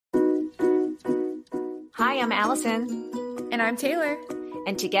Hi, I'm Allison. And I'm Taylor.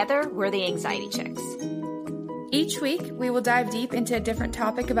 And together, we're the Anxiety Chicks. Each week, we will dive deep into a different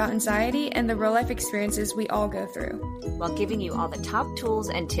topic about anxiety and the real-life experiences we all go through, while giving you all the top tools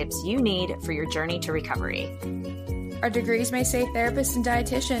and tips you need for your journey to recovery. Our degrees may say therapist and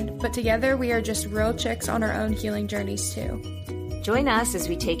dietitian, but together we are just real chicks on our own healing journeys too. Join us as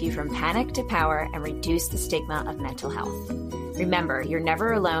we take you from panic to power and reduce the stigma of mental health. Remember, you're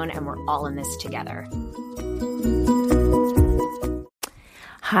never alone and we're all in this together.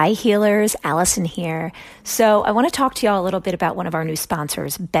 Hi, healers. Allison here. So I want to talk to y'all a little bit about one of our new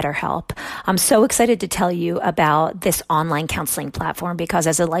sponsors, BetterHelp. I'm so excited to tell you about this online counseling platform because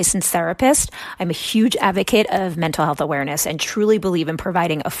as a licensed therapist, I'm a huge advocate of mental health awareness and truly believe in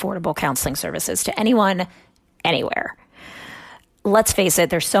providing affordable counseling services to anyone, anywhere. Let's face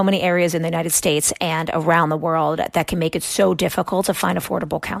it, there's so many areas in the United States and around the world that can make it so difficult to find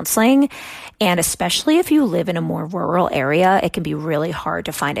affordable counseling. And especially if you live in a more rural area, it can be really hard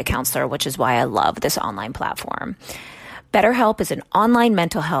to find a counselor, which is why I love this online platform. BetterHelp is an online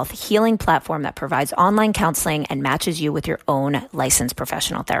mental health healing platform that provides online counseling and matches you with your own licensed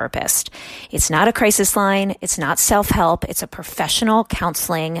professional therapist. It's not a crisis line. It's not self-help. It's a professional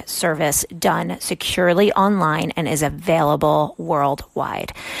counseling service done securely online and is available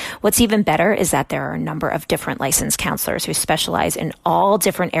worldwide. What's even better is that there are a number of different licensed counselors who specialize in all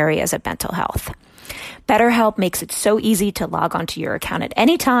different areas of mental health. BetterHelp makes it so easy to log onto your account at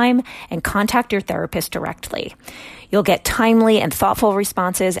any time and contact your therapist directly. You'll get timely and thoughtful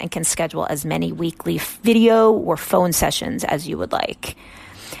responses and can schedule as many weekly video or phone sessions as you would like.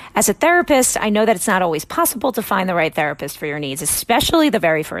 As a therapist, I know that it's not always possible to find the right therapist for your needs, especially the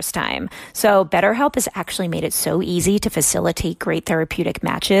very first time. So BetterHelp has actually made it so easy to facilitate great therapeutic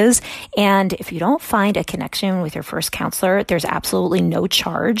matches. And if you don't find a connection with your first counselor, there's absolutely no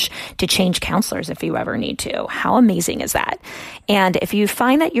charge to change counselors if you ever need to. How amazing is that? And if you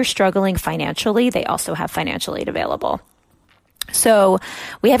find that you're struggling financially, they also have financial aid available. So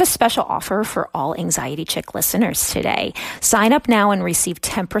we have a special offer for all Anxiety Chick listeners today. Sign up now and receive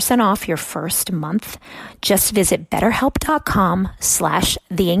 10% off your first month. Just visit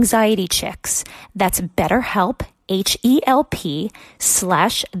betterhelp.com/theanxietychicks. That's BetterHelp,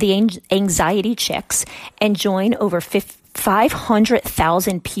 HELP/theanxietychicks, and join over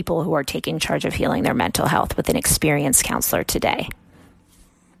 500,000 people who are taking charge of healing their mental health with an experienced counselor today.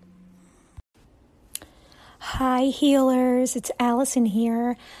 Hi, healers. It's Allison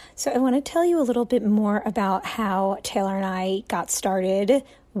here. So I want to tell you a little bit more about how Taylor and I got started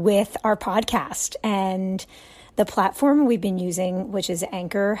with our podcast. And the platform we've been using, which is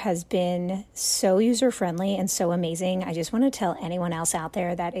Anchor, has been so user-friendly and so amazing. I just want to tell anyone else out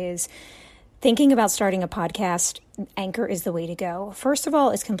there that is thinking about starting a podcast, Anchor is the way to go. First of all,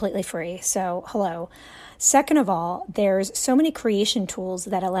 it's completely free. So hello. Second of all, there's so many creation tools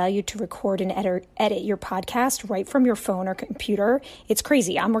that allow you to record and edit your podcast right from your phone or computer. It's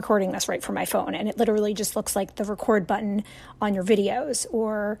crazy. I'm recording this right from my phone, and it literally just looks like the record button on your videos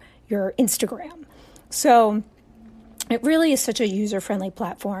or your Instagram. So it really is such a user-friendly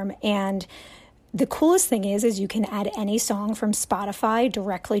platform. And the coolest thing is you can add any song from Spotify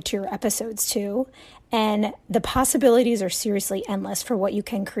directly to your episodes too. And the possibilities are seriously endless for what you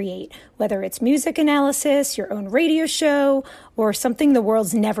can create, whether it's music analysis, your own radio show, or something the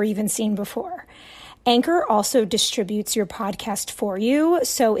world's never even seen before. Anchor also distributes your podcast for you,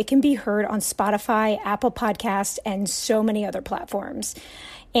 so it can be heard on Spotify, Apple Podcasts, and so many other platforms.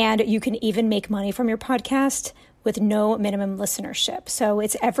 And you can even make money from your podcast with no minimum listenership. So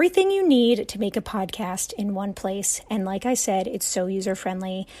it's everything you need to make a podcast in one place. And like I said, it's so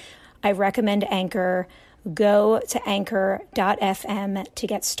user-friendly. I recommend Anchor. Go to anchor.fm to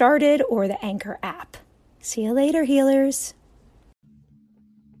get started or the Anchor app. See you later, healers.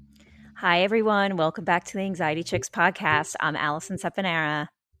 Hi, everyone. Welcome back to the Anxiety Chicks podcast. I'm Allison Sepanera.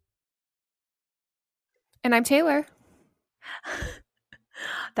 And I'm Taylor.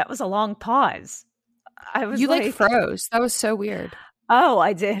 That was a long pause. You like froze. That was so weird. Oh,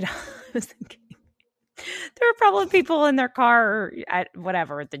 I did. I was thinking. There were probably people in their car or at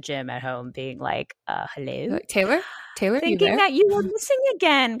whatever, at the gym, at home, being like, hello? Taylor, thinking that you were missing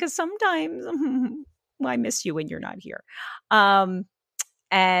again, because sometimes I miss you when you're not here. And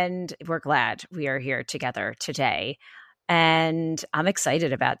we're glad we are here together today. And I'm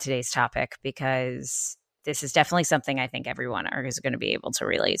excited about today's topic because this is definitely something I think everyone is going to be able to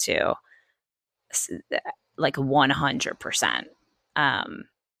relate to, like 100%.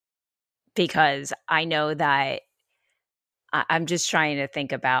 Because I know that I'm just trying to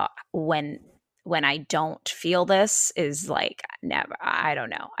think about when when I don't feel this is like never, I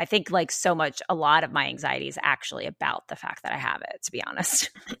don't know. I think like a lot of my anxiety is actually about the fact that I have it, to be honest.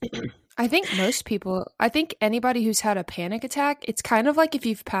 I think I think anybody who's had a panic attack, it's kind of like if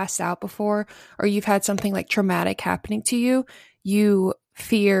you've passed out before or you've had something like traumatic happening to you, you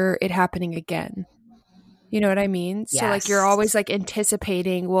fear it happening again. You know what I mean? Yes. So like you're always like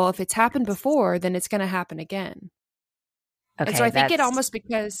anticipating, well, if it's happened before, then it's going to happen again. Okay, and so I think it almost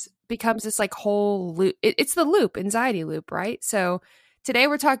becomes this like whole loop. It's the loop, anxiety loop, right? So today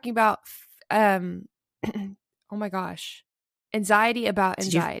we're talking about, oh my gosh, anxiety about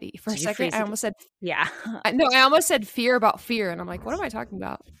anxiety. For a second, I almost said, yeah. No, I almost said fear about fear. And I'm like, what am I talking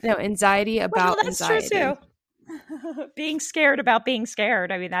about? No, anxiety about anxiety. True too. Being scared about being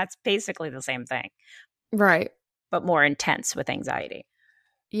scared. I mean, that's basically the same thing. Right. But more intense with anxiety.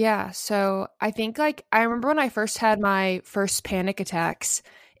 Yeah. So I think like, I remember when I first had my first panic attacks,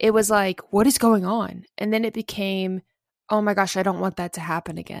 it was like, what is going on? And then it became, oh my gosh, I don't want that to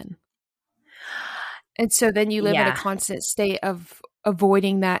happen again. And so then you live in a constant state of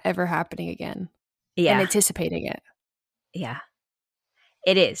avoiding that ever happening again. Yeah. And anticipating it. Yeah.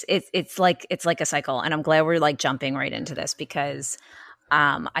 It is. It's like a cycle. And I'm glad we're like jumping right into this because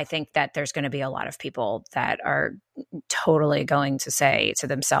I think that there's going to be a lot of people that are totally going to say to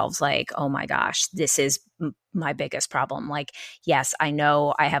themselves, like, oh my gosh, this is my biggest problem. Like, yes, I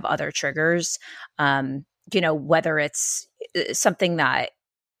know I have other triggers, whether it's something that,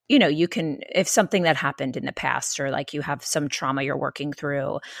 if something that happened in the past or like you have some trauma you're working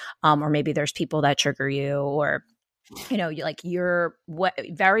through, or maybe there's people that trigger you or, you're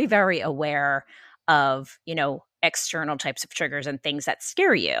very, very aware of, external types of triggers and things that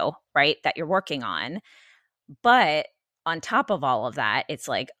scare you, right? That you're working on. But on top of all of that, it's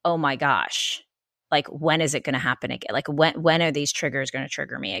like, oh my gosh, like when is it going to happen again? Like when are these triggers going to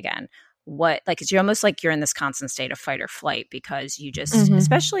trigger me again? It's almost like you're in this constant state of fight or flight because you just,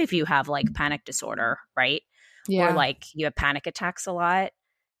 especially if you have like panic disorder, right? Yeah. Or like you have panic attacks a lot,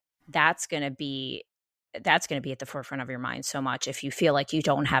 that's going to be at the forefront of your mind so much if you feel like you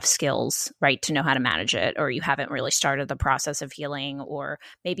don't have skills, right, to know how to manage it, or you haven't really started the process of healing, or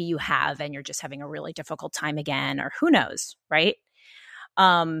maybe you have and you're just having a really difficult time again, or who knows, right?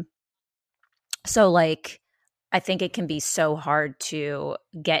 So like, I think it can be so hard to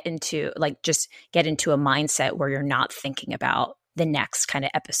get into a mindset where you're not thinking about the next kind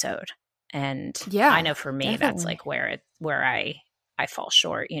of episode. And yeah, I know for me, definitely. That's like where I fall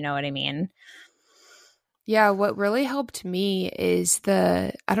short. You know what I mean? Yeah, what really helped me is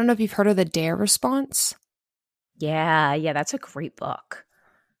I don't know if you've heard of the DARE response. Yeah, that's a great book.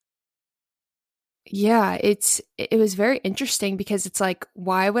 Yeah, it was very interesting because it's like,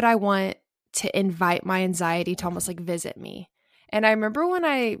 why would I want to invite my anxiety to almost like visit me? And I remember when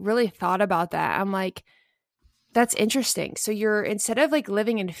I really thought about that, I'm like, that's interesting. So you're, instead of like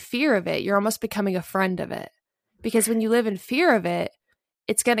living in fear of it, you're almost becoming a friend of it. Because when you live in fear of it,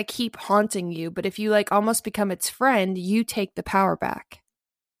 it's going to keep haunting you. But if you like almost become its friend, you take the power back.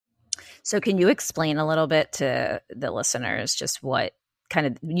 So can you explain a little bit to the listeners just what kind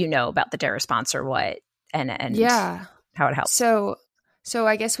of, about the DARE response or what, and yeah, how it helps? So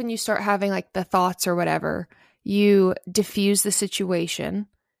I guess when you start having like the thoughts or whatever, you diffuse the situation.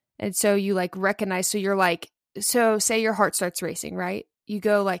 And so you like recognize, so you're like, so say your heart starts racing, right? You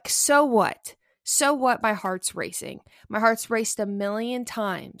go like, so what? So what? My heart's racing. My heart's raced 1,000,000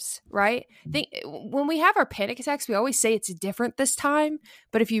 times, right? When we have our panic attacks, we always say it's different this time.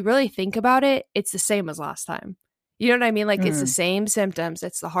 But if you really think about it, it's the same as last time. You know what I mean? Like it's the same symptoms.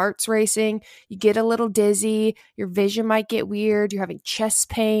 It's the heart's racing. You get a little dizzy. Your vision might get weird. You're having chest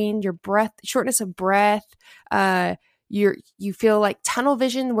pain. Your breath, shortness of breath. You feel like tunnel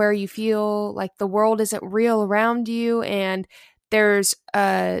vision where you feel like the world isn't real around you, and there's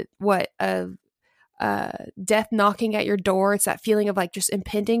death knocking at your door. It's that feeling of like just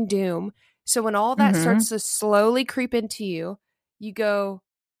impending doom. So when all that starts to slowly creep into you, you go,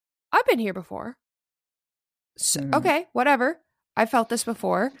 I've been here before. So, okay, whatever. I felt this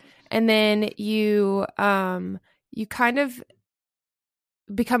before. And then you kind of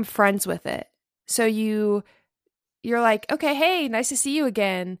become friends with it. So you're like, okay, hey, nice to see you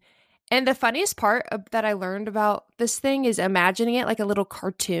again. And the funniest part that I learned about this thing is imagining it like a little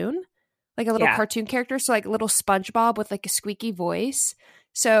cartoon. Like a little cartoon character. So like a little SpongeBob with like a squeaky voice.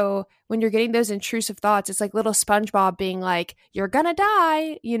 So when you're getting those intrusive thoughts, it's like little SpongeBob being like, you're gonna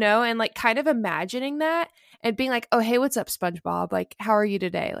die, and like kind of imagining that and being like, oh, hey, what's up, SpongeBob? Like, how are you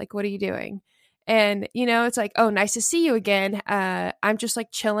today? Like, what are you doing? And, it's like, oh, nice to see you again. I'm just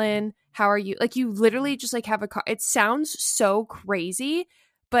like chilling. How are you? Like you literally just like have it sounds so crazy,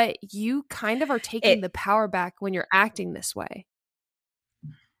 but you kind of are taking the power back when you're acting this way.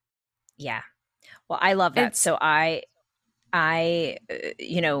 Yeah. Well, I love that. So I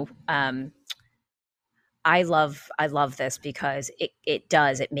love this because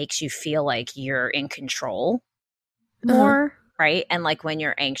it makes you feel like you're in control more, right? And like when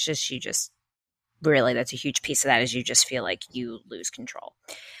you're anxious, you just really, that's a huge piece of that, is you just feel like you lose control.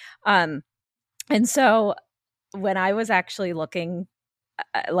 And so when I was actually looking,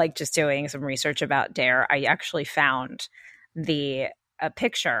 like just doing some research about DARE, I actually found a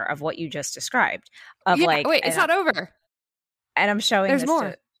picture of what you just described of wait, it's not over. And I'm showing There's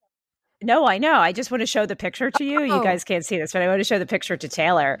more. No, I know. I just want to show the picture to you. You guys can't see this, but I want to show the picture to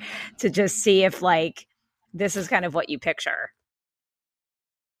Taylor to just see if like this is kind of what you picture.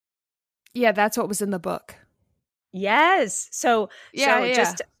 Yeah, that's what was in the book. Yes.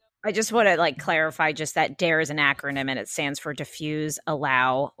 I just want to like clarify just that DARE is an acronym and it stands for diffuse,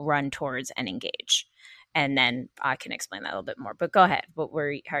 allow, run towards, and engage. And then I can explain that a little bit more. But go ahead.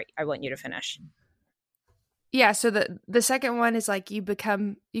 I want you to finish. Yeah, so the second one is like you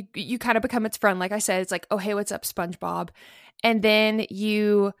kind of become its friend. Like I said, it's like, oh, hey, what's up, SpongeBob? And then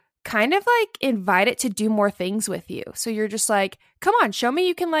you kind of like invite it to do more things with you. So you're just like, come on, show me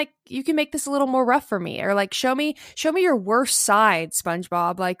you can make this a little more rough for me, or like show me your worst side,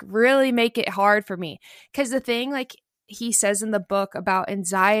 SpongeBob. Like really make it hard for me. Because the thing, like he says in the book about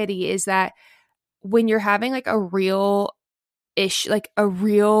anxiety, is that when you're having like a real issue, like a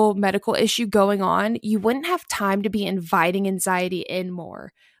real medical issue going on, you wouldn't have time to be inviting anxiety in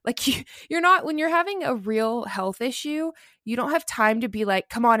more. Like you're not, when you're having a real health issue, you don't have time to be like,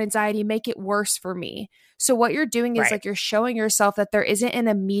 come on, anxiety, make it worse for me. So what you're doing is like you're showing yourself that there isn't an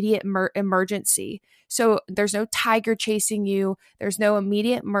immediate emergency. So there's no tiger chasing you. There's no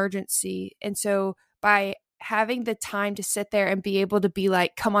immediate emergency. And so by having the time to sit there and be able to be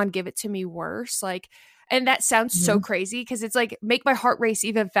like, come on, give it to me worse, like, and that sounds so crazy because it's like, make my heart race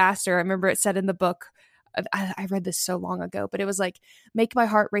even faster. I remember it said in the book, I read this so long ago, but it was like, make my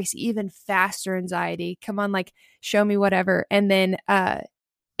heart race even faster, anxiety. Come on, like, show me whatever. And then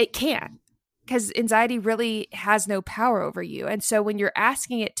it can't, because anxiety really has no power over you. And so when you're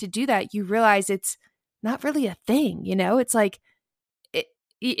asking it to do that, you realize it's not really a thing, you know? It's like,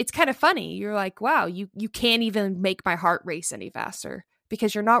 it's kind of funny. You're like, wow, you can't even make my heart race any faster,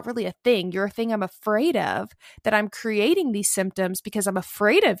 because you're not really a thing. You're a thing I'm afraid of, that I'm creating these symptoms because I'm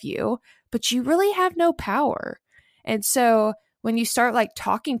afraid of you, but you really have no power. And so when you start like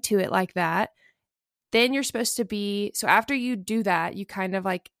talking to it like that, then you're supposed to be, so after you do that, you kind of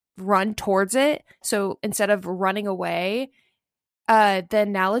like run towards it. So instead of running away, the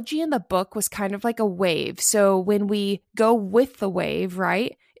analogy in the book was kind of like a wave. So when we go with the wave,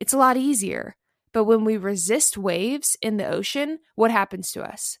 right, it's a lot easier. But when we resist waves in the ocean, what happens to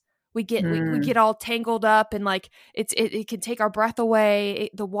us? We get all tangled up, and like it can take our breath away.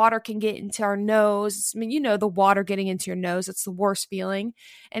 The water can get into our nose. I mean, you know, the water getting into your nose, it's the worst feeling.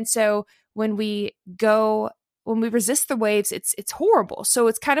 And so when we resist the waves, it's horrible. So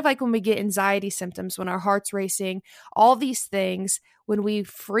it's kind of like when we get anxiety symptoms, when our heart's racing, all these things, when we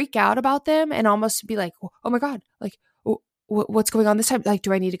freak out about them and almost be like, oh my God, like, what's going on this time? Like,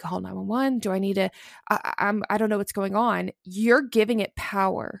 do I need to call 911? Do I need to, I don't know what's going on. You're giving it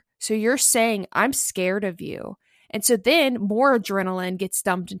power. So you're saying, I'm scared of you. And so then more adrenaline gets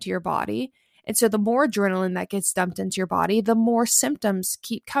dumped into your body. And so the more adrenaline that gets dumped into your body, the more symptoms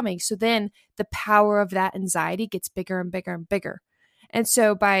keep coming. So then the power of that anxiety gets bigger and bigger and bigger. And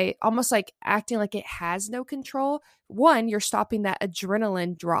so by almost like acting like it has no control, one, you're stopping that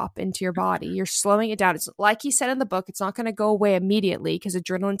adrenaline drop into your body. You're slowing it down. It's like he said in the book, it's not going to go away immediately because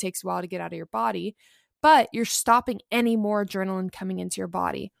adrenaline takes a while to get out of your body, but you're stopping any more adrenaline coming into your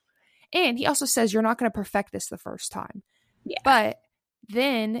body. And he also says you're not going to perfect this the first time. Yeah. But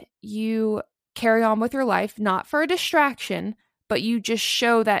then you carry on with your life, not for a distraction, but you just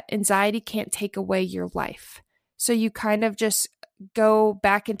show that anxiety can't take away your life. So you kind of just go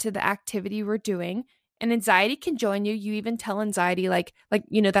back into the activity we're doing, and anxiety can join you. You even tell anxiety, like,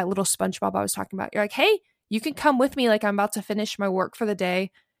 you know, that little SpongeBob I was talking about. You're like, hey, you can come with me. Like, I'm about to finish my work for the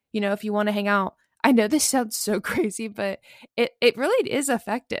day. You know, if you want to hang out. I know this sounds so crazy, but it really is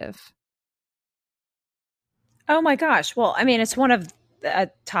effective. Oh my gosh. Well, I mean, it's one of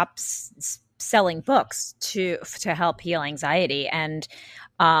the top selling books to help heal anxiety. And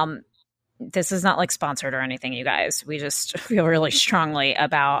this is not like sponsored or anything, you guys. We just feel really strongly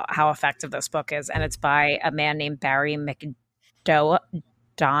about how effective this book is. And it's by a man named Barry McDonough.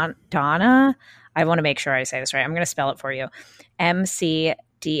 I want to make sure I say this right. I'm going to spell it for you. McDonagh.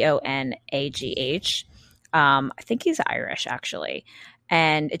 I think he's Irish, actually.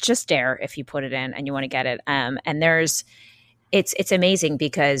 and it's just Dare if you put it in and you want to get it. And it's amazing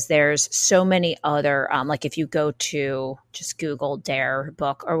because there's so many other like if you go to just Google Dare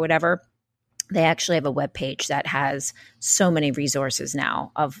book or whatever, they actually have a web page that has so many resources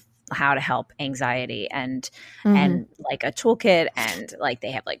now of how to help anxiety and like a toolkit, and like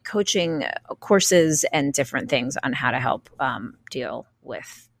they have like coaching courses and different things on how to help deal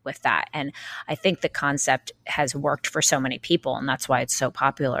with that. And I think the concept has worked for so many people, and that's why it's so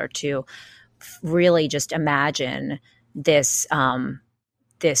popular to really just imagine this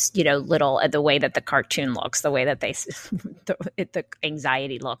this, you know, little the way that the cartoon looks, the way that they the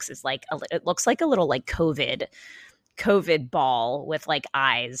anxiety looks is like it looks like a little like COVID ball with like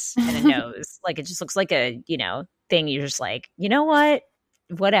eyes and a nose. Like it just looks like a, you know, thing. You're just like, you know what,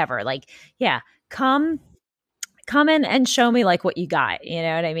 whatever. Like, yeah, come in and show me like what you got. You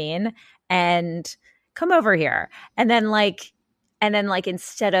know what I mean? And come over here. And then like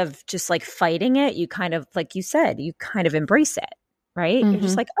instead of just like fighting it, you kind of, like you said, you kind of embrace it. Right? You're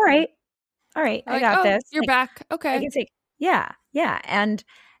just like, all right, I got this. You're like, back. Okay. I can take, yeah. And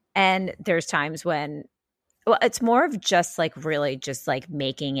there's times when, well, it's more of just like really just like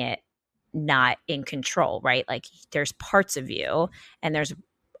making it not in control, right? Like there's parts of you and there's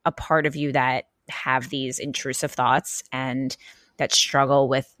a part of you that have these intrusive thoughts and that struggle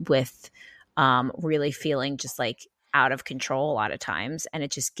with really feeling just like out of control a lot of times. And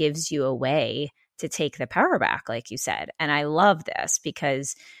it just gives you a way to take the power back, like you said. And I love this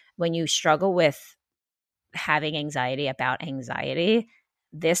because when you struggle with having anxiety about anxiety,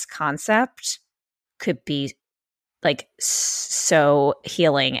 this concept could be like so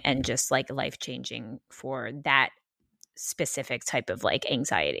healing and just like life changing for that specific type of like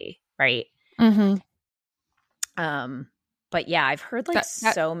anxiety, right? But yeah, I've heard like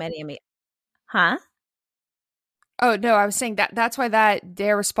so many. Huh? Oh no, I was saying that's why that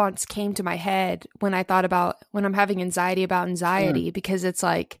Dare response came to my head when I thought about when I'm having anxiety about anxiety, because it's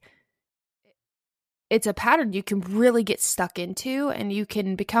like it's a pattern you can really get stuck into, and you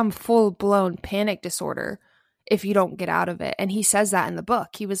can become full blown panic disorder if you don't get out of it. And he says that in the book.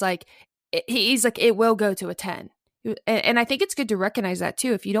 He was like, he's like, it will go to a 10. And I think it's good to recognize that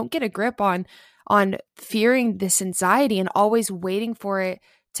too. If you don't get a grip on fearing this anxiety and always waiting for it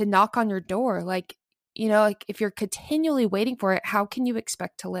to knock on your door, like, you know, like if you're continually waiting for it, how can you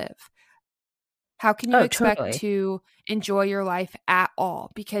expect to live? How can you expect to enjoy your life at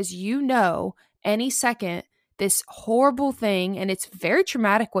all? Because you know, any second, this horrible thing, and it's very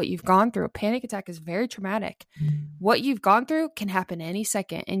traumatic what you've gone through. A panic attack is very traumatic. What you've gone through can happen any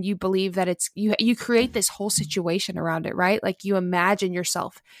second, and you believe that it's you create this whole situation around it, right? Like you imagine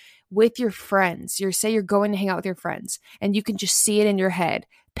yourself with your friends. Say you're going to hang out with your friends, and you can just see it in your head.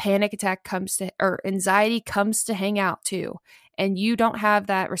 Panic attack comes to, or anxiety comes to hang out too. And you don't have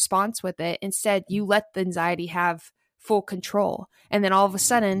that response with it. Instead, you let the anxiety have full control. And then all of a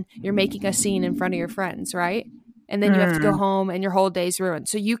sudden, you're making a scene in front of your friends, right? And then you have to go home and your whole day's ruined.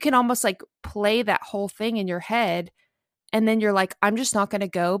 So you can almost like play that whole thing in your head. And then you're like, I'm just not going to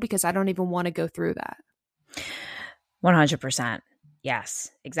go because I don't even want to go through that. 100%.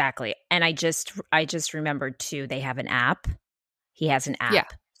 Yes, exactly. And I just remembered too, they have an app. He has an app. Yeah.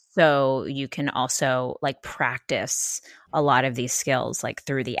 So you can also like practice a lot of these skills like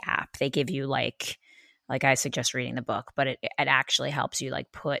through the app. They give you like I suggest reading the book, but it actually helps you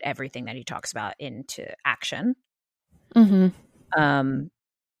like put everything that he talks about into action. So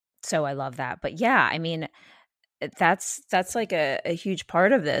I love that. But yeah, I mean, that's like a huge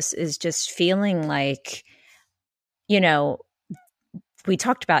part of this is just feeling like, you know, we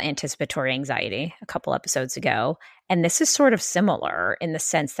talked about anticipatory anxiety a couple episodes ago, and this is sort of similar in the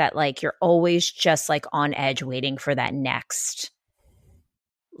sense that like you're always just like on edge waiting for that next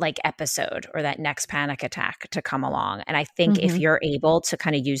like episode or that next panic attack to come along. And I think if you're able to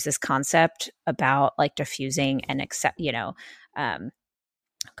kind of use this concept about like diffusing and accept, you know, God,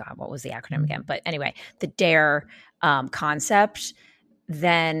 what was the acronym again? But anyway, the DARE concept,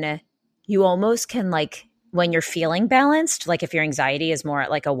 then you almost can like, when you're feeling balanced, like if your anxiety is more at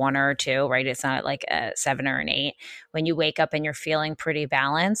like a 1 or a 2, right? It's not like a 7 or an 8. When you wake up and you're feeling pretty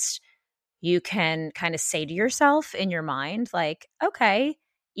balanced, you can kind of say to yourself in your mind, like, okay,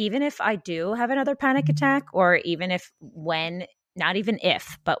 even if I do have another panic attack, or even if when, not even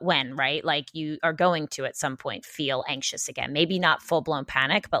if, but when, right? Like you are going to at some point feel anxious again. Maybe not full blown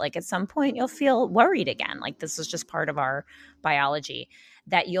panic, but like at some point you'll feel worried again. Like this is just part of our biology,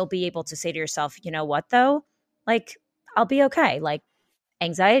 that you'll be able to say to yourself, you know what though? Like I'll be okay. Like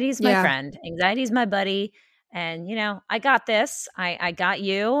anxiety is my friend. Anxiety is my buddy. And you know, I got this. I got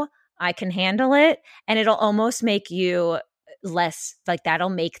you. I can handle it. And it'll almost make you less, like that'll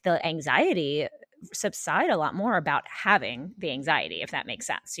make the anxiety subside a lot more about having the anxiety, if that makes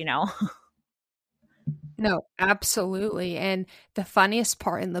sense, you know? No, absolutely. And the funniest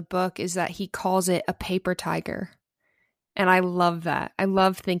part in the book is that he calls it a paper tiger. And I love that. I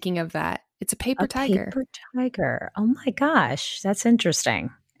love thinking of that. It's a paper A tiger. paper tiger. Oh my gosh, that's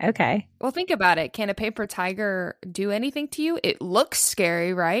interesting. Okay. Well, think about it. Can a paper tiger do anything to you? It looks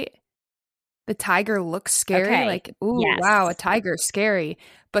scary, right? The tiger looks scary. Okay. Like, ooh, Yes. wow, a tiger's scary.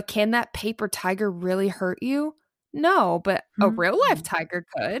 But can that paper tiger really hurt you? No, but a real life tiger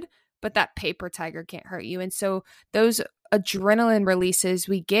could, but that paper tiger can't hurt you. And so those adrenaline releases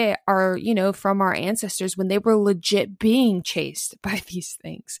we get are, from our ancestors when they were legit being chased by these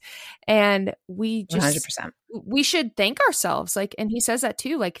things. And we just 100%. we should thank ourselves. Like, and he says that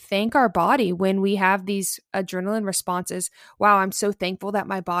too, like thank our body when we have these adrenaline responses. Wow, I'm so thankful that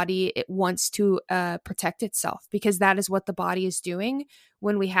my body, it wants to protect itself, because that is what the body is doing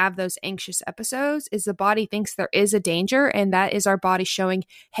when we have those anxious episodes. Is the body thinks there is a danger, and that is our body showing,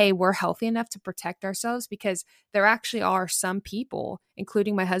 hey, we're healthy enough to protect ourselves. Because there actually are some people,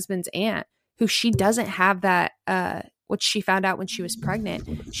 including my husband's aunt, who she doesn't have that what she found out when she was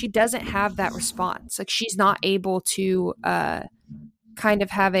pregnant, she doesn't have that response. Like, she's not able to kind of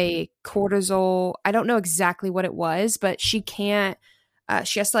have a cortisol. I don't know exactly what it was, but she can't.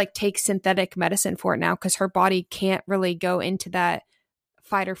 She has to like take synthetic medicine for it now, because her body can't really go into that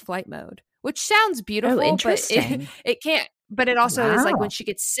fight or flight mode, which sounds beautiful, interesting. but it can't. But it also is like Wow. when she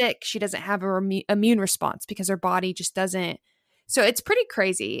gets sick, she doesn't have her immune response because her body just doesn't. So it's pretty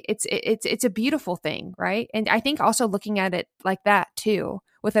crazy. It's a beautiful thing, right? And I think also looking at it like that too,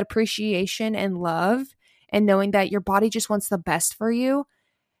 with appreciation and love, and knowing that your body just wants the best for you.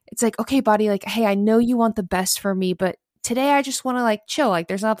 It's like, okay, body, like, hey, I know you want the best for me, but today I just want to like chill. Like,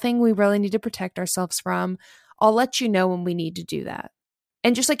 there's nothing we really need to protect ourselves from. I'll let you know when we need to do that.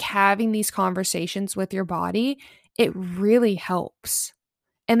 And just like having these conversations with your body, it really helps.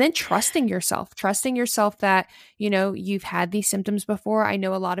 And then trusting yourself that, you've had these symptoms before. I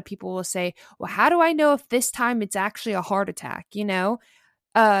know a lot of people will say, well, how do I know if this time it's actually a heart attack? One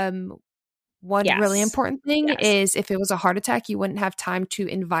really Yes. important thing Yes. is if it was a heart attack, you wouldn't have time to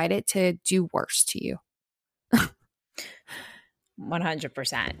invite it to do worse to you.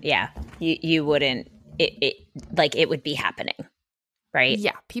 100%. Yeah. You wouldn't, it would be happening. Right.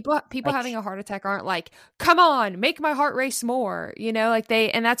 Yeah. People having a heart attack aren't like, come on, make my heart race more,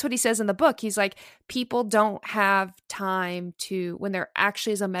 and that's what he says in the book. He's like, people don't have time to, when there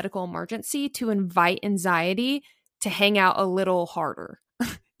actually is a medical emergency, to invite anxiety to hang out a little harder.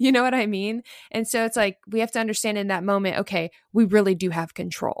 You know what I mean? And so it's like, we have to understand in that moment, okay, we really do have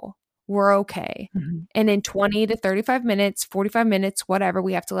control. We're okay. Mm-hmm. And in 20 to 35 minutes, 45 minutes, whatever,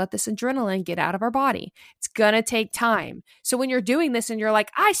 we have to let this adrenaline get out of our body. It's going to take time. So when you're doing this and you're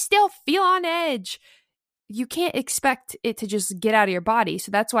like, I still feel on edge, you can't expect it to just get out of your body.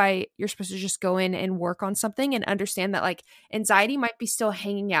 So that's why you're supposed to just go in and work on something and understand that like anxiety might be still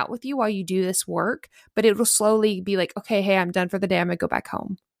hanging out with you while you do this work, but it will slowly be like, okay, hey, I'm done for the day. I'm going to go back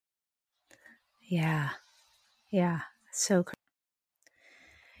home. Yeah. Yeah. So crazy.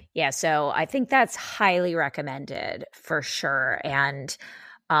 Yeah, so I think that's highly recommended for sure. And,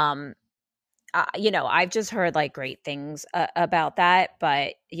 I've just heard like great things about that,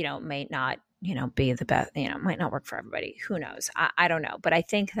 but, may not, be the best, might not work for everybody. Who knows? I don't know. But I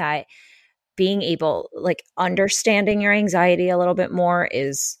think that being able, like understanding your anxiety a little bit more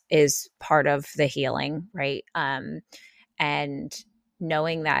is part of the healing, right? And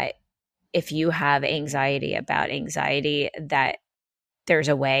knowing that if you have anxiety about anxiety, that there's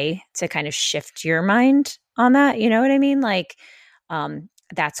a way to kind of shift your mind on that. You know what I mean? Like,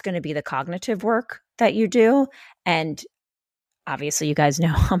 that's going to be the cognitive work that you do. And obviously you guys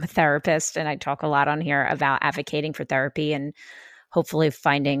know I'm a therapist, and I talk a lot on here about advocating for therapy and hopefully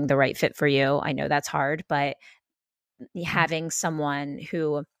finding the right fit for you. I know that's hard, but having someone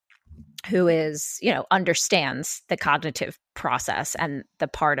who is, understands the cognitive process and the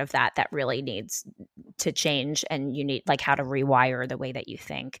part of that really needs to change, and you need like how to rewire the way that you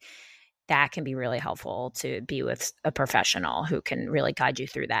think, that can be really helpful to be with a professional who can really guide you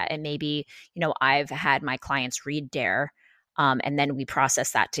through that. And maybe, I've had my clients read DARE, and then we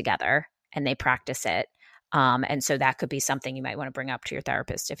process that together and they practice it. And so that could be something you might want to bring up to your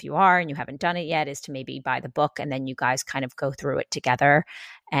therapist if you are and you haven't done it yet, is to maybe buy the book and then you guys kind of go through it together,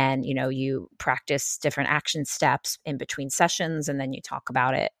 and, you practice different action steps in between sessions and then you talk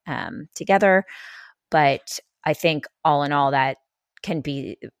about it together. But I think all in all, that can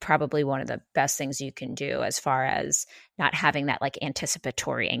be probably one of the best things you can do as far as not having that like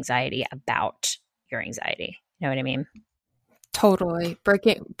anticipatory anxiety about your anxiety. You know what I mean? Totally.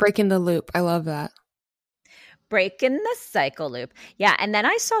 Breaking the loop. I love that. Breaking the cycle loop. Yeah. And then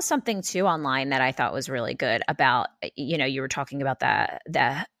I saw something too online that I thought was really good about, you were talking about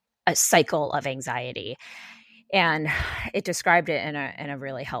the a cycle of anxiety. And it described it in a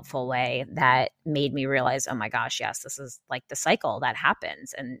really helpful way that made me realize, oh my gosh, yes, this is like the cycle that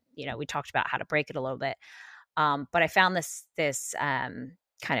happens. And, we talked about how to break it a little bit. But I found this kind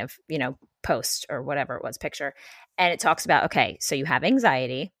of, post or whatever it was, picture. And it talks about, okay, so you have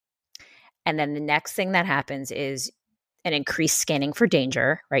anxiety. And then the next thing that happens is an increased scanning for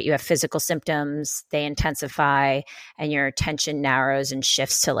danger, right? You have physical symptoms, they intensify, and your attention narrows and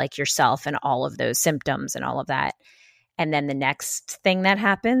shifts to like yourself and all of those symptoms and all of that. And then the next thing that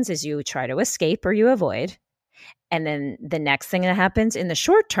happens is you try to escape or you avoid. And then the next thing that happens in the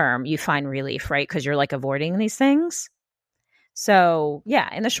short term, you find relief, right? Because you're like avoiding these things. So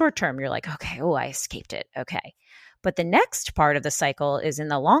yeah, in the short term, you're like, okay, oh, I escaped it. Okay. But the next part of the cycle is in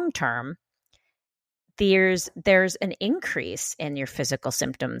the long term, there's an increase in your physical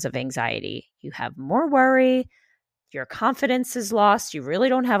symptoms of anxiety. You have more worry, your confidence is lost. You really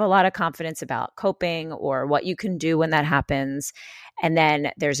don't have a lot of confidence about coping or what you can do when that happens. And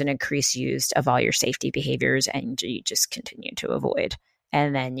then there's an increased use of all your safety behaviors and you just continue to avoid.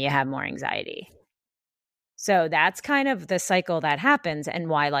 And then you have more anxiety. So that's kind of the cycle that happens and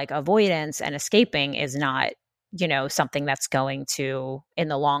why like avoidance and escaping is not something that's going to, in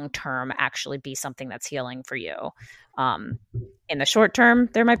the long term, actually be something that's healing for you. In the short term,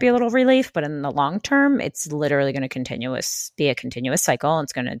 there might be a little relief, but in the long term, it's literally going to be a continuous cycle. And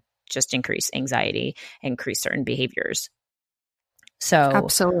it's going to just increase anxiety, increase certain behaviors. So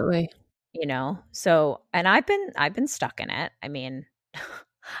absolutely, and I've been stuck in it. I mean,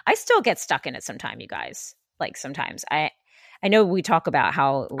 I still get stuck in it sometimes, you guys. Like sometimes I know we talk about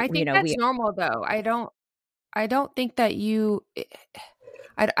how, I think that's normal though. I don't think that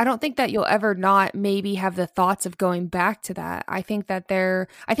I don't think that you'll ever not maybe have the thoughts of going back to that. I think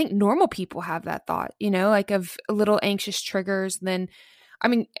normal people have that thought, like of little anxious triggers. Then, I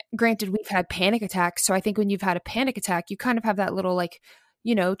mean, granted, we've had panic attacks. So I think when you've had a panic attack, you kind of have that little like,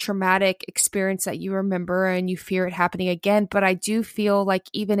 traumatic experience that you remember and you fear it happening again. But I do feel like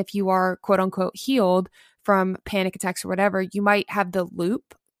even if you are quote unquote healed from panic attacks or whatever, you might have the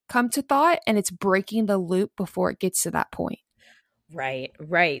loop come to thought and it's breaking the loop before it gets to that point. Right.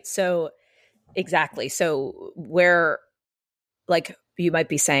 So exactly. So where like you might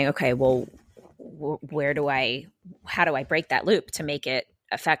be saying, okay, well, how do I break that loop to make it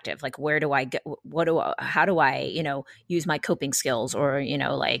effective? Like, where do I get, how do I, use my coping skills or,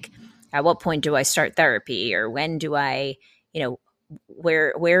 like at what point do I start therapy or when do I,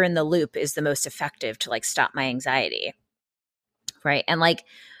 where in the loop is the most effective to like stop my anxiety? Right. And like,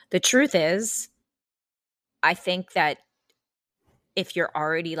 the truth is, I think that if you're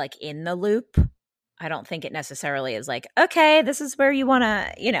already like in the loop, I don't think it necessarily is like, okay, this is where you want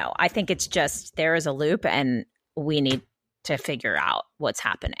to, I think it's just there is a loop and we need to figure out what's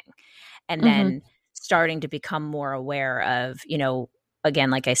happening. And then starting to become more aware of,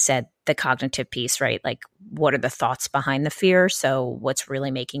 again, like I said, the cognitive piece, right? Like what are the thoughts behind the fear? So what's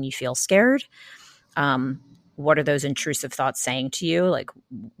really making you feel scared? What are those intrusive thoughts saying to you? Like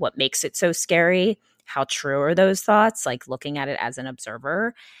what makes it so scary? How true are those thoughts? Like looking at it as an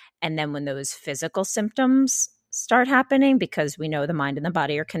observer. And then when those physical symptoms start happening, because we know the mind and the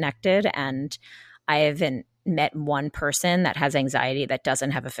body are connected. And I haven't met one person that has anxiety that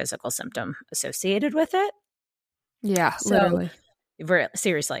doesn't have a physical symptom associated with it. Yeah, literally.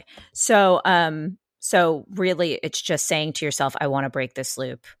 Seriously. So really it's just saying to yourself, I want to break this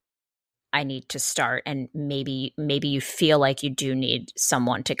loop. I need to start. And maybe you feel like you do need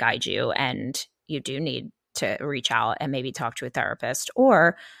someone to guide you and you do need to reach out and maybe talk to a therapist.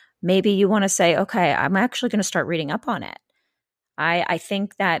 Or maybe you want to say, okay, I'm actually going to start reading up on it. I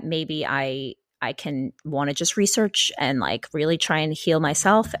think that maybe I can want to just research and like really try and heal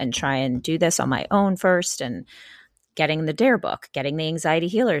myself and try and do this on my own first, and getting the DARE book, getting the Anxiety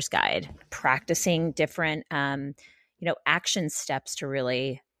Healer's Guide, practicing different, action steps to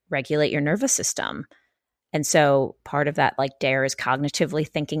really regulate your nervous system. And so part of that like DARE is cognitively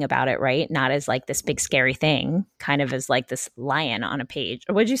thinking about it, right? Not as like this big scary thing, kind of as like this lion on a page.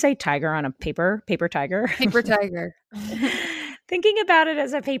 Or what did you say? Tiger on a paper tiger? Paper tiger. Thinking about it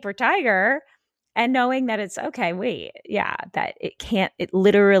as a paper tiger and knowing that it's okay, wait, yeah, that it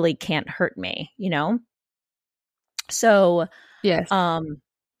literally can't hurt me, So, yes.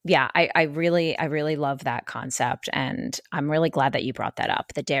 Yeah, I really love that concept. And I'm really glad that you brought that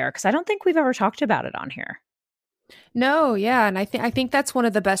up, the DARE, because I don't think we've ever talked about it on here. No, yeah. And I think that's one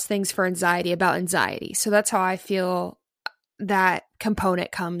of the best things for anxiety about anxiety. So that's how I feel that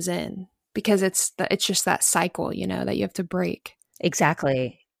component comes in, because it's just that cycle, you know, that you have to break.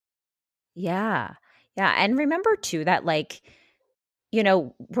 Exactly. Yeah. Yeah. And remember too that like, you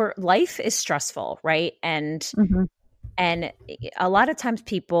know, life is stressful, right? And a lot of times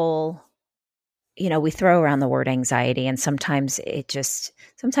people, you know, we throw around the word anxiety and sometimes it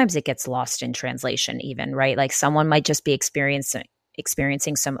gets lost in translation even, right? Like someone might just be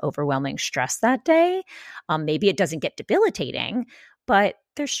experiencing some overwhelming stress that day. Maybe it doesn't get debilitating, but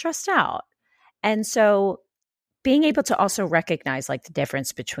they're stressed out. And so being able to also recognize like the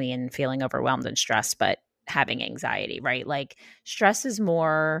difference between feeling overwhelmed and stressed, but having anxiety, right? Like stress is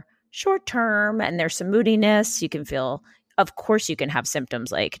more short term and there's some moodiness. You can feel, of course, you can have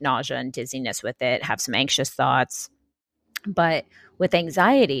symptoms like nausea and dizziness with it, have some anxious thoughts. But with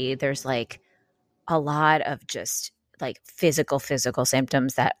anxiety, there's like a lot of just like physical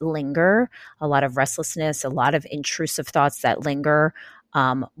symptoms that linger, a lot of restlessness, a lot of intrusive thoughts that linger,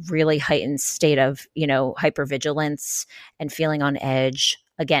 really heightened state of, you know, hypervigilance and feeling on edge.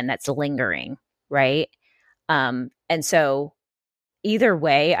 Again, that's lingering, right? And so either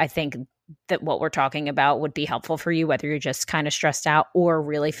way, I think that what we're talking about would be helpful for you, whether you're just kind of stressed out or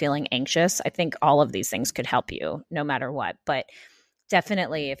really feeling anxious. I think all of these things could help you no matter what. But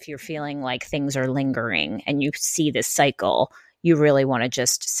definitely, if you're feeling like things are lingering and you see this cycle, you really want to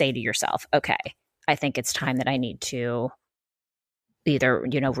just say to yourself, okay, I think it's time that I need to either,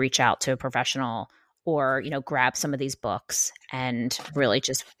 you know, reach out to a professional or, you know, grab some of these books and really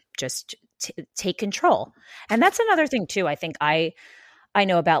just take control. And that's another thing too. I think I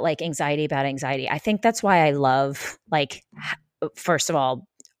know about like anxiety about anxiety. I think that's why I love, like, first of all,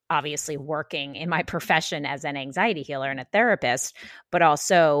 obviously working in my profession as an anxiety healer and a therapist, but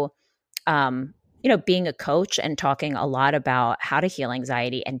also, you know, being a coach and talking a lot about how to heal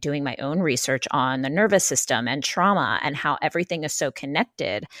anxiety and doing my own research on the nervous system and trauma and how everything is so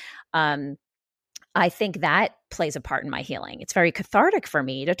connected. I think that plays a part in my healing. It's very cathartic for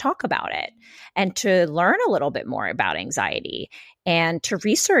me to talk about it and to learn a little bit more about anxiety and to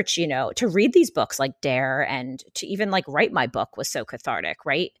research, you know, to read these books like Dare and to even like write my book was so cathartic,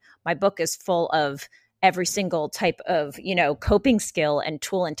 right? My book is full of every single type of, you know, coping skill and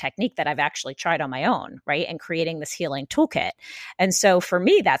tool and technique that I've actually tried on my own, right? And creating this healing toolkit. And so for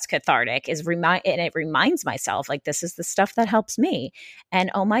me, that's cathartic and it reminds myself like, this is the stuff that helps me. And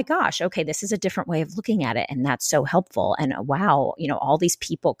oh my gosh, okay, this is a different way of looking at it. And that's so helpful. And wow, you know, all these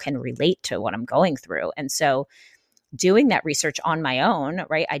people can relate to what I'm going through. And so doing that research on my own,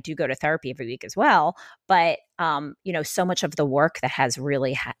 right? I do go to therapy every week as well, but you know, so much of the work that has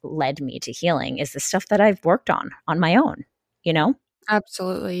really led me to healing is the stuff that I've worked on my own, you know?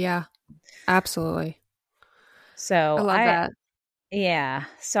 Absolutely, yeah. Absolutely. So I love that. Yeah.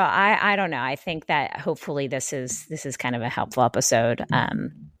 So I don't know. I think that hopefully this is kind of a helpful episode,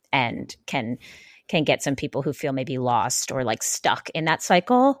 and can get some people who feel maybe lost or like stuck in that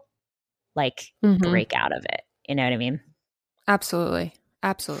cycle, like break out of it. You know what I mean? Absolutely.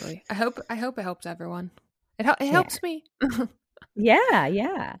 Absolutely. I hope it helps everyone. It helps me. Yeah.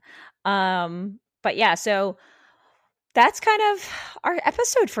 Yeah. But yeah, so that's kind of our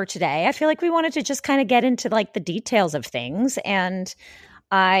episode for today. I feel like we wanted to just kind of get into like the details of things. And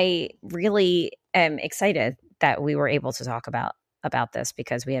I really am excited that we were able to talk about this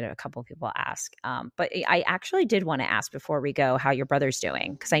because we had a couple of people ask. But I actually did want to ask before we go how your brother's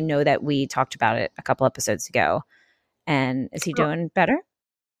doing, because I know that we talked about it a couple episodes ago. And is he doing better?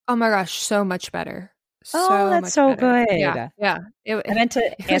 Oh my gosh, so much better. That's so better. good. Yeah. I meant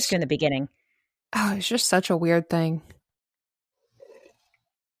to ask you in the beginning. Oh, it's just such a weird thing.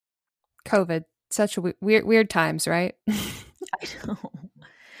 COVID, such a weird times, right? I know.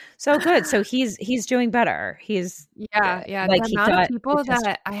 So good. So he's doing better. He's yeah. Like the amount of people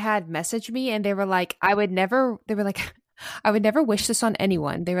that I had message me and they were like, I would never wish this on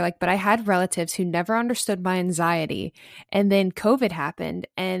anyone. They were like, but I had relatives who never understood my anxiety. And then COVID happened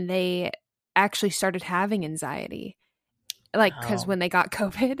and they actually started having anxiety. Like, because when they got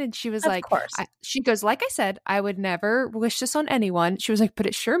COVID, and she was like, she goes, like I said, I would never wish this on anyone. She was like, but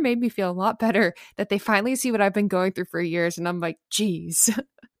it sure made me feel a lot better that they finally see what I've been going through for years. And I'm like, geez.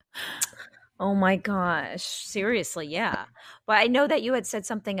 Oh my gosh. Seriously. Yeah. But I know that you had said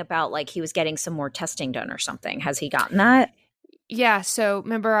something about like he was getting some more testing done or something. Has he gotten that? Yeah. So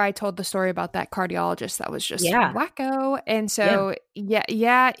remember I told the story about that cardiologist that was just wacko. And so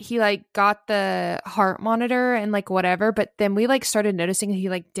yeah, he like got the heart monitor and like whatever, but then we like started noticing he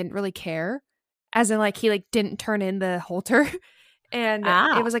like didn't really care. As in like he like didn't turn in the Holter. And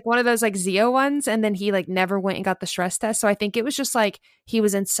it was like one of those like Zio ones. And then he like never went and got the stress test. So I think it was just like he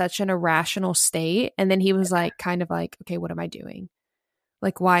was in such an irrational state. And then he was like, kind of like, okay, what am I doing?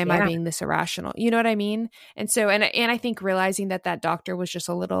 Like, why am I being this irrational? You know what I mean? And so, and I think realizing that doctor was just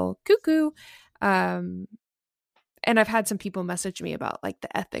a little cuckoo. And I've had some people message me about like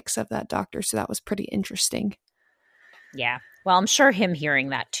the ethics of that doctor. So that was pretty interesting. Yeah. Well, I'm sure him hearing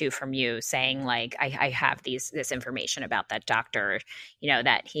that too from you, saying like, I have this information about that doctor,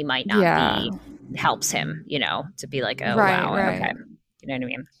 that he might not be, helps him, to be like, oh, wow. Right. Okay. You know what I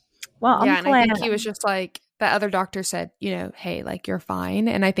mean? Well, yeah. And I think he was just like, that other doctor said, hey, like you're fine.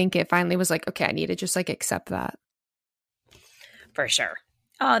 And I think it finally was like, okay, I need to just like accept that. For sure.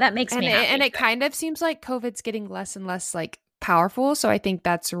 Oh, that makes me happy. And it kind of seems like COVID's getting less and less like powerful. So I think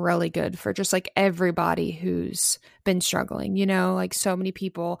that's really good for just like everybody who's been struggling, like so many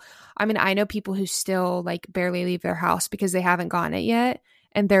people. I mean, I know people who still like barely leave their house because they haven't gotten it yet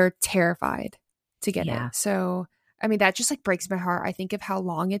and they're terrified to get it. So, I mean, that just like breaks my heart. I think of how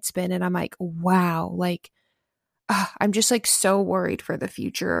long it's been and I'm like, wow, like I'm just like so worried for the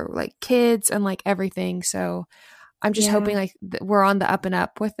future, like kids and like everything. So I'm just hoping like we're on the up and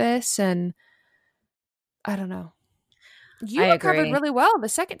up with this. And I don't know. You recovered really well the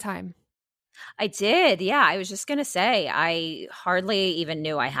second time. I did. Yeah. I was just going to say, I hardly even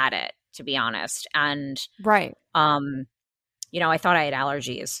knew I had it, to be honest. And right. I thought I had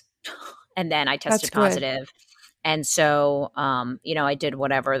allergies and then I tested positive. And so, I did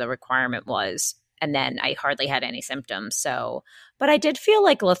whatever the requirement was. And then I hardly had any symptoms. So, but I did feel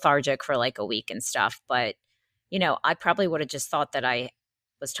like lethargic for like a week and stuff. But, I probably would have just thought that I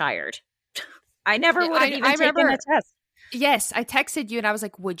was tired. I never would have even taken a test. Yes, I texted you and I was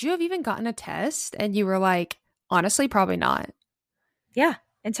like, would you have even gotten a test? And you were like, honestly, probably not. Yeah,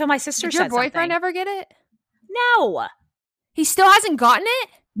 until my sister Did said your boyfriend ever get it? No. He still hasn't gotten it?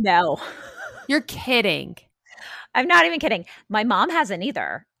 No. You're kidding. I'm not even kidding. My mom hasn't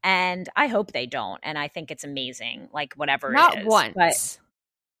either. And I hope they don't. And I think it's amazing, like whatever not it is. Not once. But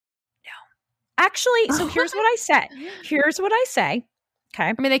no. Actually, so here's what I said. Here's what I say. Okay.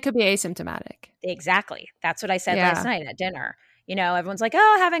 I mean, they could be asymptomatic. Exactly. That's what I said last night at dinner. Everyone's like,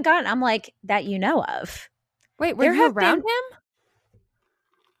 oh, I haven't gotten. I'm like, that you know of. Wait, were you around him?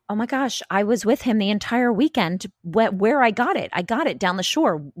 Oh my gosh. I was with him the entire weekend where I got it. I got it down the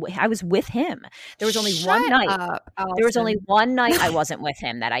shore. I was with him. There was only one night. There was only one night I wasn't with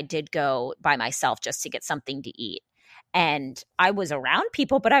him that I did go by myself just to get something to eat. And I was around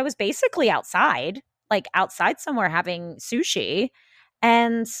people, but I was basically outside somewhere having sushi.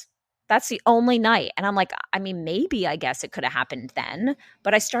 And that's the only night. And I'm like, I mean, maybe I guess it could have happened then,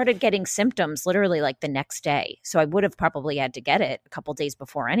 but I started getting symptoms literally like the next day. So I would have probably had to get it a couple days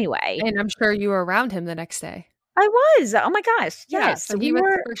before anyway. And I'm sure you were around him the next day. I was. Oh my gosh. Yeah. Yes. So he was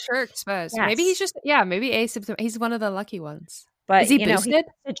for sure exposed. Yes. Maybe he's just, maybe asymptomatic. He's one of the lucky ones. But is he boosted? He had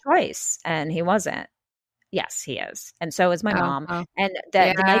a choice and he wasn't. Yes, he is. And so is my mom. And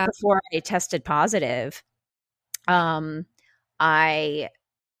the night before I tested positive, I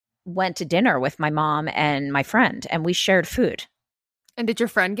went to dinner with my mom and my friend, and we shared food. And did your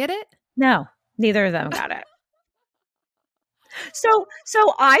friend get it? No, neither of them got it. So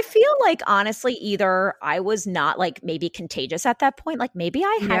I feel like honestly, either I was not like maybe contagious at that point, like maybe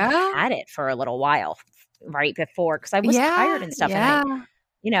I had it for a little while right before because I was tired and stuff. And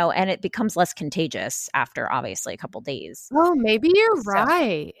and it becomes less contagious after obviously a couple days. Oh, maybe you're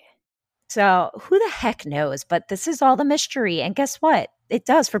right. So who the heck knows? But this is all the mystery. And guess what? It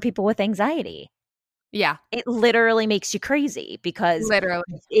does for people with anxiety. Yeah. It literally makes you crazy because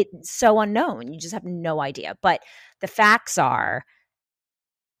it's so unknown. You just have no idea. But the facts are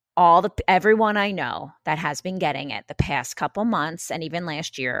everyone I know that has been getting it the past couple months and even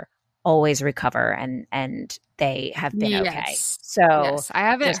last year always recover and they have been okay. So I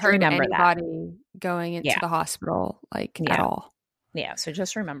haven't heard anybody going into the hospital at all. Yeah, so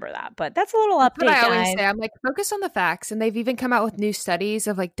just remember that. But that's a little update. But I always say, I'm like, focus on the facts. And they've even come out with new studies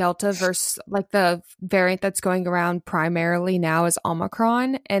of like Delta versus like the variant that's going around primarily now is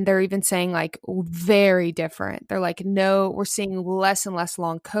Omicron. And they're even saying like very different. They're like, no, we're seeing less and less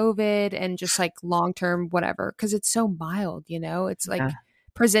long COVID and just like long-term whatever. Because it's so mild, it's like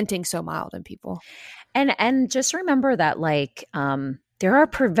presenting so mild in people. And just remember that like there are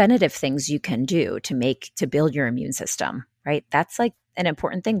preventative things you can do to build your immune system. Right. That's like an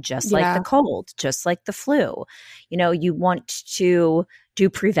important thing, just like the cold, just like the flu. You want to do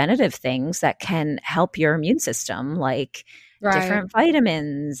preventative things that can help your immune system, like different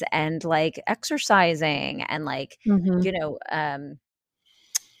vitamins and like exercising and like,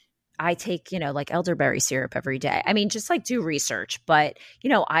 I take, like elderberry syrup every day. I mean, just like do research. But,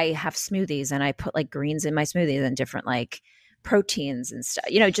 I have smoothies and I put like greens in my smoothies and different like proteins and stuff,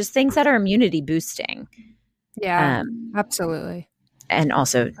 just things that are immunity boosting. Yeah, absolutely. And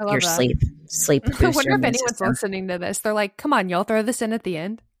also your sleep booster. I wonder if anyone's listening to this. They're like, come on, y'all throw this in at the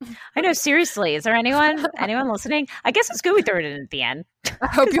end. I know, seriously. Is there anyone listening? I guess it's good we throw it in at the end. I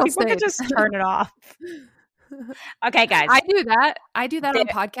hope you'll can just turn it off. Okay, guys. I do that on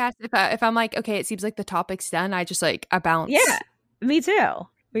podcasts. If I'm like, okay, it seems like the topic's done, I just like, I bounce. Yeah, me too.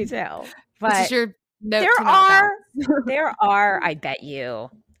 But this is your note there are, I bet you,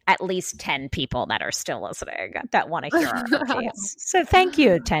 at least 10 people that are still listening that want to hear our updates. So thank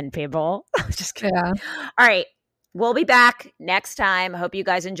you, 10 people. Just kidding. Yeah. All right. We'll be back next time. Hope you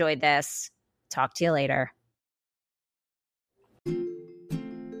guys enjoyed this. Talk to you later.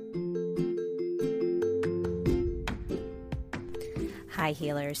 Hi,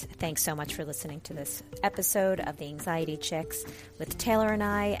 healers. Thanks so much for listening to this episode of the Anxiety Chicks with Taylor and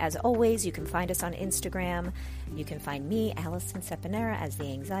I. As always, you can find us on Instagram. You can find me, Allison Seponera, as the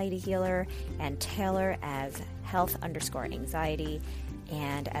Anxiety Healer, and Taylor as health_anxiety.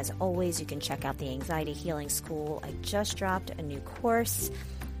 And as always, you can check out the Anxiety Healing School. I just dropped a new course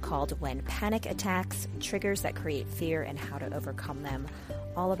called When Panic Attacks, Triggers That Create Fear and How to Overcome Them.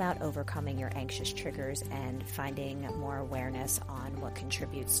 All about overcoming your anxious triggers and finding more awareness on what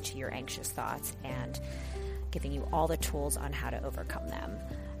contributes to your anxious thoughts and giving you all the tools on how to overcome them.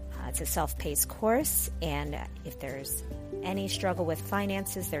 It's a self-paced course, and if there's any struggle with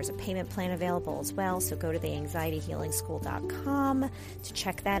finances, there's a payment plan available as well. So go to theanxietyhealingschool.com to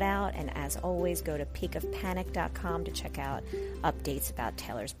check that out. And as always, go to peakofpanic.com to check out updates about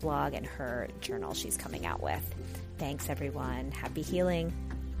Taylor's blog and her journal she's coming out with. Thanks, everyone. Happy healing.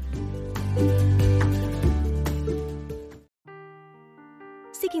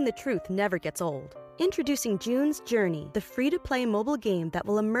 Seeking the truth never gets old. Introducing June's Journey, the free-to-play mobile game that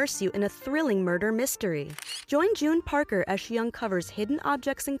will immerse you in a thrilling murder mystery. Join June Parker as she uncovers hidden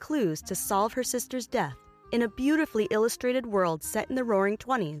objects and clues to solve her sister's death in a beautifully illustrated world set in the Roaring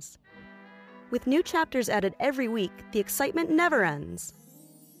 '20s. With new chapters added every week, the excitement never ends.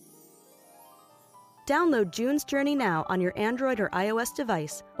 Download June's Journey now on your Android or iOS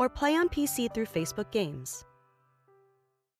device, or play on PC through Facebook Games.